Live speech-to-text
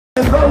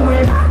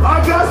Going,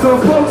 I got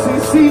some folks in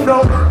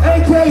C-No,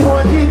 AK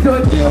on into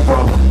Dibro.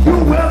 You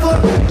ever?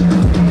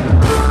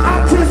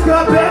 I just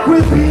got back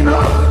with Pino.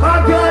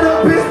 I got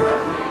a bit.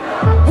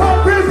 How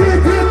busy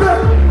did the?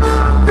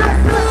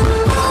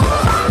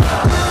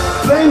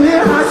 Flame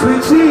here, hot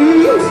with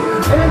cheese,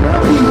 and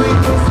I'll be with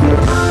this.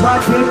 My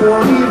dick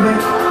won't even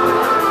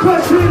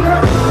push me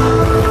up.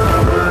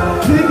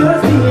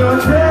 Niggas be on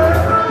there.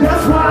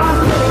 That's why I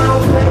stay on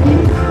play.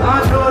 I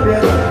know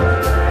that.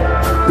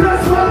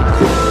 That's why.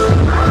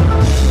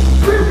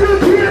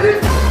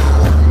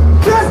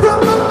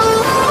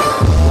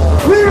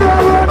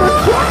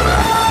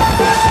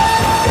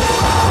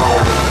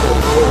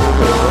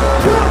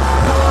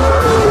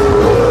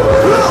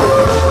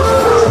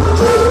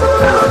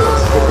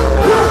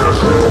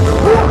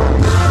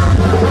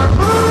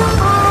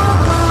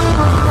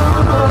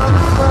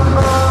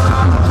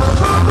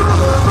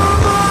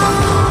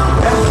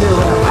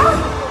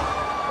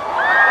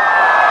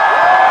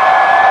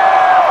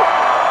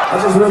 I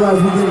just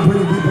realized we're getting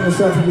pretty deep in the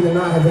set for me to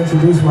not have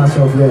introduced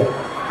myself yet.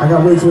 I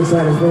got way too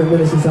excited. It's been a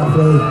minute since I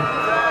played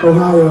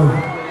Ohio.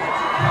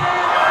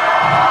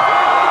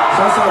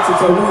 Shouts out to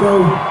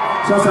Toledo.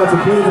 Shouts out to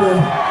Cleveland.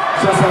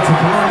 Shouts out to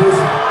Columbus.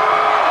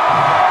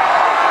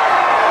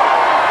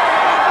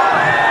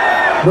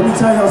 Let me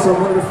tell y'all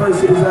something. One of the first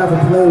cities I ever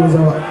played was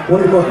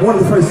one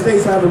of the first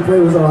states I ever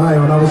played was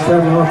Ohio, and I was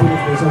traveling all through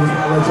this place. So I just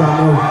want to let y'all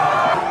know.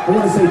 I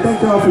want to say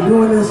thank y'all for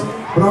doing this,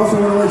 but I also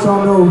want to let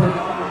y'all know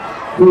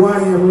who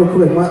I am real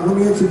quick. Let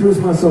me introduce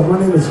myself. My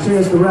name is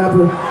Chance the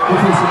Rapper. I'm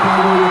from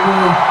Chicago,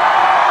 Illinois.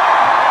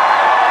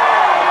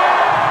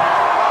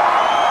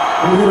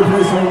 I'm here to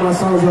play some of my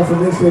songs off a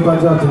mixtape I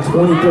dropped in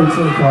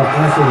 2013 called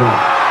Answer That.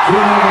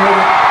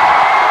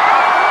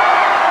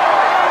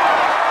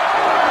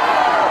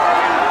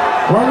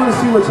 Well, I want to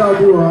see what y'all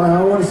do.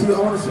 I want to see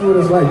what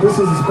it's like. This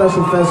is a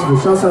special festival.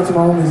 Shouts out to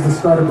my homies that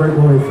started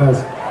Breakaway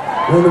Fest.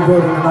 We're in the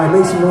building tonight.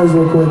 Make some noise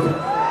real quick.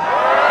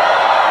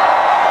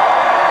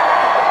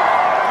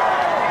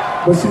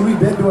 But see, we've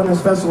been doing this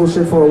festival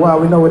shit for a while.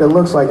 We know what it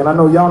looks like, and I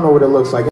know y'all know what it looks like.